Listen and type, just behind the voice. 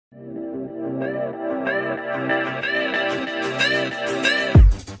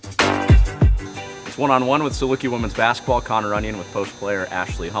It's one-on-one with Saluki women's basketball. Connor Onion with post player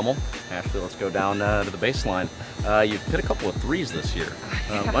Ashley Hummel. Ashley, let's go down to the baseline. You've hit a couple of threes this year.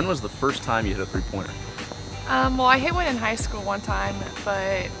 When was the first time you hit a three-pointer? Well, I hit one in high school one time,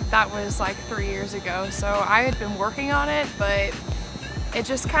 but that was like 3 years ago. So I had been working on it, but it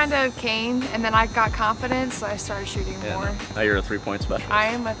just kind of came, and then I got confidence, so I started shooting more. Now you're a three-point specialist. I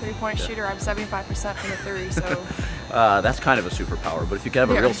am a three-point shooter. I'm 75% from the three, so. That's kind of a superpower, but if you could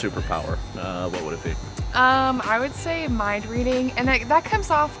have a real superpower, what would it be? I would say mind reading, and that comes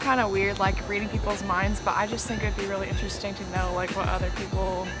off kind of weird, like reading people's minds, but I just think it'd be really interesting to know like what other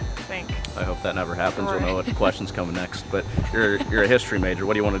people think. I hope that never happens. We'll know what question's coming next. But you're a history major.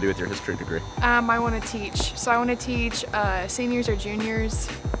 What do you want to do with your history degree? I want to teach. So I want to teach seniors or juniors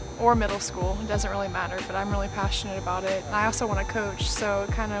or middle school. It doesn't really matter, but I'm really passionate about it. And I also want to coach, so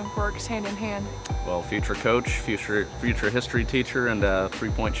it kind of works hand in hand. Well, future coach, future history teacher, and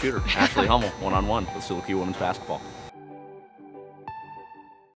three-point shooter, Ashley Hummel, one-on-one with Saluki women's basketball.